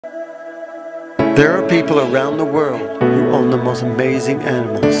There are people around the world who own the most amazing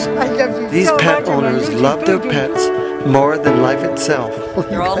animals. These pet owners love their pets more than life itself.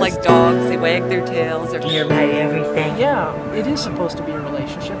 They're all like dogs, they wag their tails, they're nearby everything. Yeah, it is supposed to be a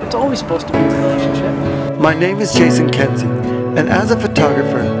relationship. It's always supposed to be a relationship. My name is Jason Kenzie, and as a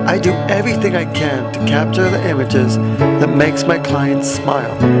photographer, I do everything I can to capture the images that makes my clients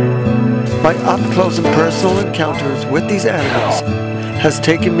smile. My up-close and personal encounters with these animals has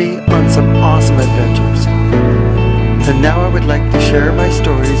taken me on some awesome adventures. And now I would like to share my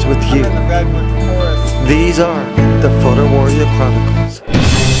stories with you. These are the Photo Warrior Chronicles.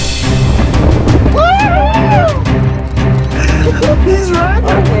 He's right.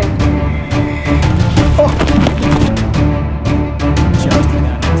 Okay.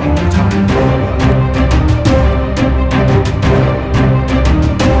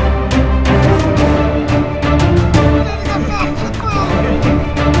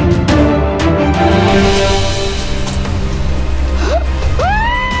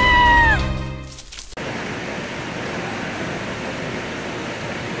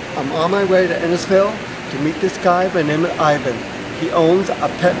 I'm on my way to Innisfil to meet this guy by the name of Ivan. He owns a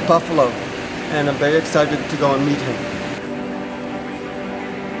pet buffalo, and I'm very excited to go and meet him.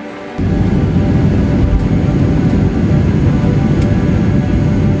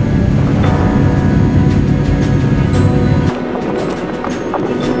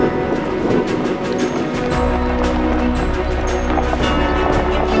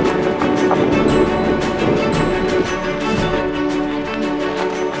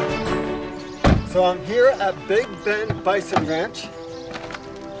 So I'm here at Big Bend Bison Ranch,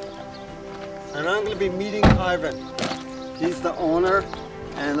 and I'm going to be meeting Ivan. He's the owner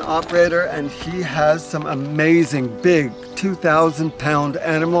and operator, and he has some amazing big 2,000-pound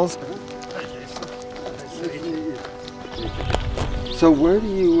animals. So where do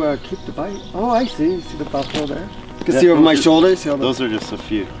you keep the bison? Oh, I see. You see the buffalo there? You can see over my shoulder. See those are just a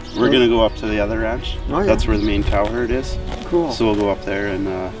few. We're going to go up to the other ranch. Oh, yeah. That's where the main cow herd is. Cool. So we'll go up there, and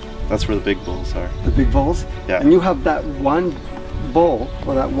that's where the big bulls are. The big bulls? Yeah. And you have that one bull,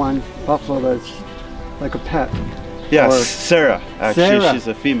 or that one buffalo that's like a pet? Yeah, or Sarah. Actually, Sarah. She's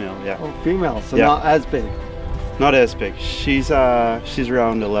a female, yeah. Oh, female, so yeah. not as big. Not as big. She's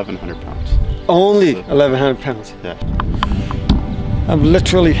around 1,100 pounds. Only so, 1,100 pounds? Yeah. I'm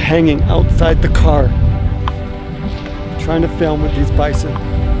literally hanging outside the car, trying to film with these bison.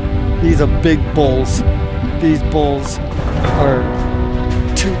 These are big bulls. These bulls are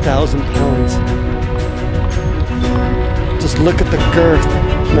 2,000 pounds. Just look at the girth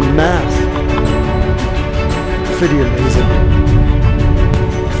and the mass. Pretty amazing.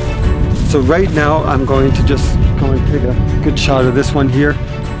 So right now I'm going to just go and take a good shot of this one here.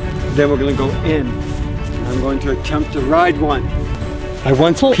 Then we're going to go in. And I'm going to attempt to ride one. I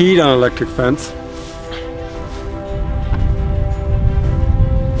once peed on an electric fence.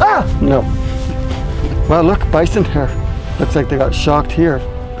 Ah! No. Well, look, bison here. Looks like they got shocked here.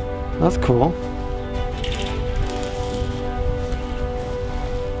 That's cool.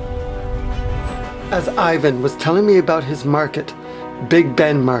 As Ivan was telling me about his market, Big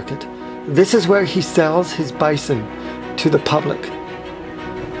Bend Market, this is where he sells his bison to the public.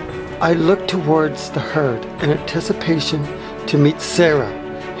 I looked towards the herd in anticipation to meet Sarah,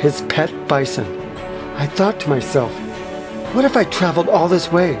 his pet bison. I thought to myself, what if I traveled all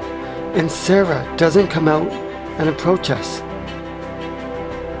this way and Sarah doesn't come out and approach us?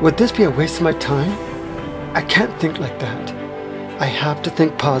 Would this be a waste of my time? I can't think like that. I have to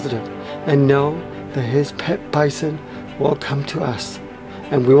think positive and know that his pet bison will come to us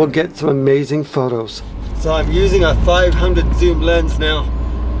and we will get some amazing photos. So I'm using a 500 zoom lens now.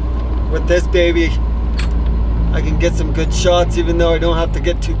 With this baby, I can get some good shots even though I don't have to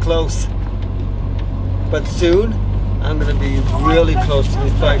get too close. But soon, I'm going to be really close to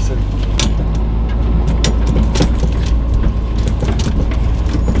these bison.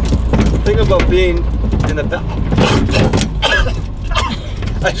 The thing about being in the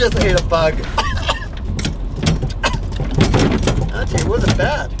I just ate a bug. Actually, it wasn't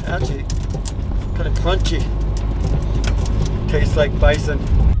bad. Actually, kind of crunchy. Tastes like bison.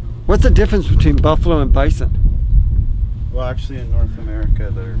 What's the difference between buffalo and bison? Well, actually, in North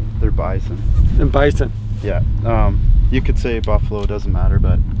America, they're bison. And bison. Yeah. You could say buffalo, doesn't matter,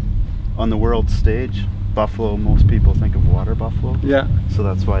 but on the world stage, buffalo, most people think of water buffalo. Yeah. So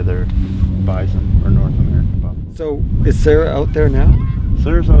that's why they're bison or North American buffalo. So is Sarah out there now?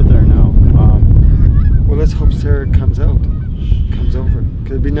 Sarah's out there now. Well, let's hope Sarah comes out, comes over.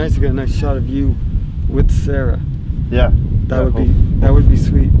 Cause it'd be nice to get a nice shot of you with Sarah. Yeah. That would be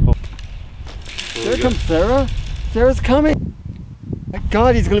sweet. There comes Sarah. Sarah's coming. Right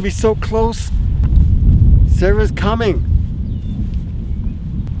God, he's gonna be so close. Sarah's coming.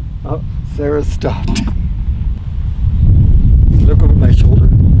 Oh, Sarah stopped. Look over my shoulder.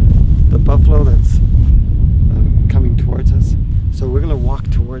 The buffalo that's coming towards us. So we're gonna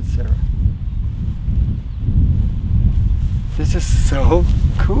walk towards Sarah. This is so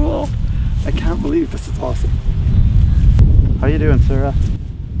cool. I can't believe this is awesome. How you doing, Sarah?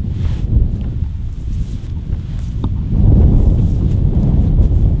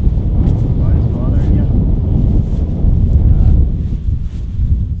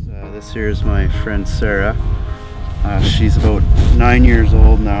 This here is my friend Sarah. She's about 9 years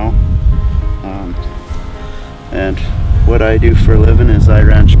old now. And what I do for a living is I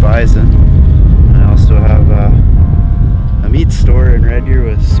ranch bison. I also have a meat store in Red Deer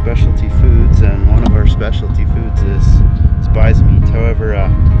with specialty foods, and one of our specialty foods is bison meat. However,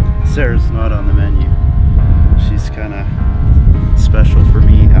 Sarah's not on the menu. She's kind of special for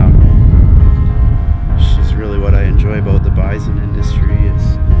me. She's really what I enjoy about the bison industry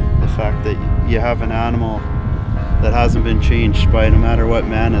is the fact that you have an animal that hasn't been changed by no matter what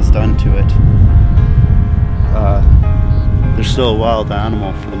man has done to it. They're still a wild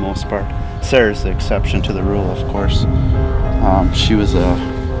animal for the most part. Sarah's the exception to the rule, of course. She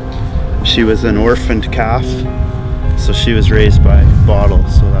was an orphaned calf, so she was raised by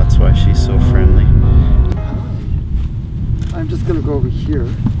bottles, so that's why she's so friendly. I'm just gonna go over here.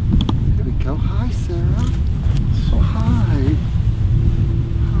 Here we go. Hi, Sarah. Oh, hi.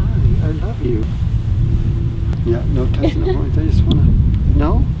 Hi. I love you. Yeah, no touching the horns. I just wanna.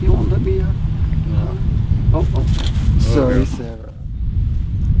 No, you won't let me. No. Oh. Sorry, Sarah.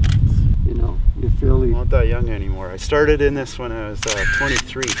 You know, you feel I'm not that young anymore. I started in this when I was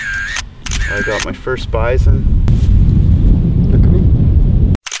 23. I got my first bison. Look at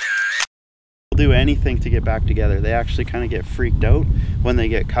me. They'll do anything to get back together. They actually kind of get freaked out when they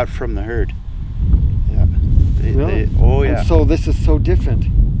get cut from the herd. Yeah. Really? Oh yeah. And so this is so different.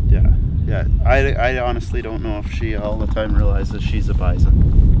 Yeah. Yeah. I honestly don't know if she all the time realizes she's a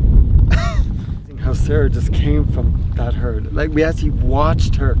bison. How Sarah just came from that herd. Like, we actually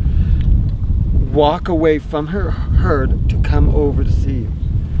watched her walk away from her herd to come over to see you.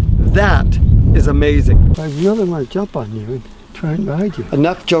 That is amazing. I really want to jump on you and try and ride you.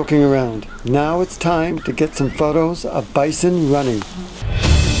 Enough joking around. Now it's time to get some photos of bison running.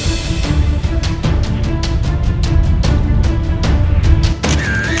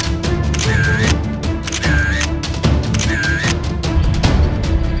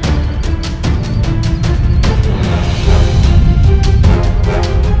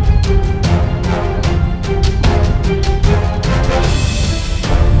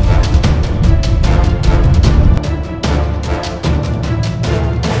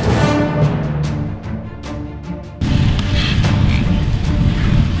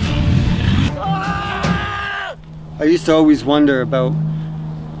 I used to always wonder about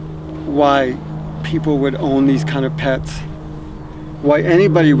why people would own these kind of pets. Why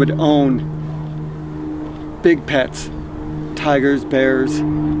anybody would own big pets. Tigers, bears,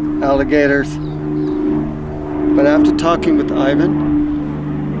 alligators. But after talking with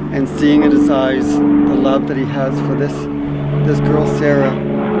Ivan and seeing in his eyes the love that he has for this girl Sarah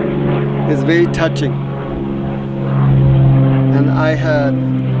is very touching. And I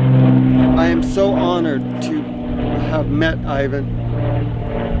am so honored to have met Ivan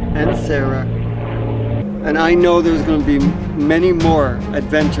and Sarah, and I know there's going to be many more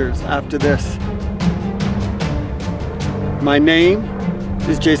adventures after this. My name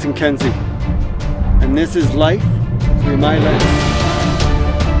is Jason Kenzie, and this is Life Through My Lens.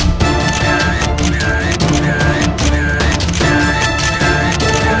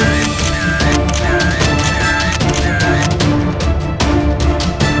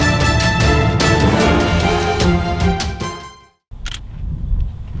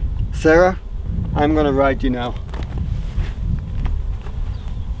 Sarah, I'm gonna ride you now.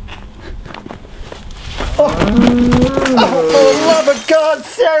 Oh, love of God,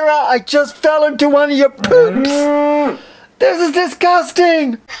 Sarah! I just fell into one of your poops! This is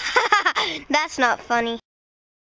disgusting! That's not funny.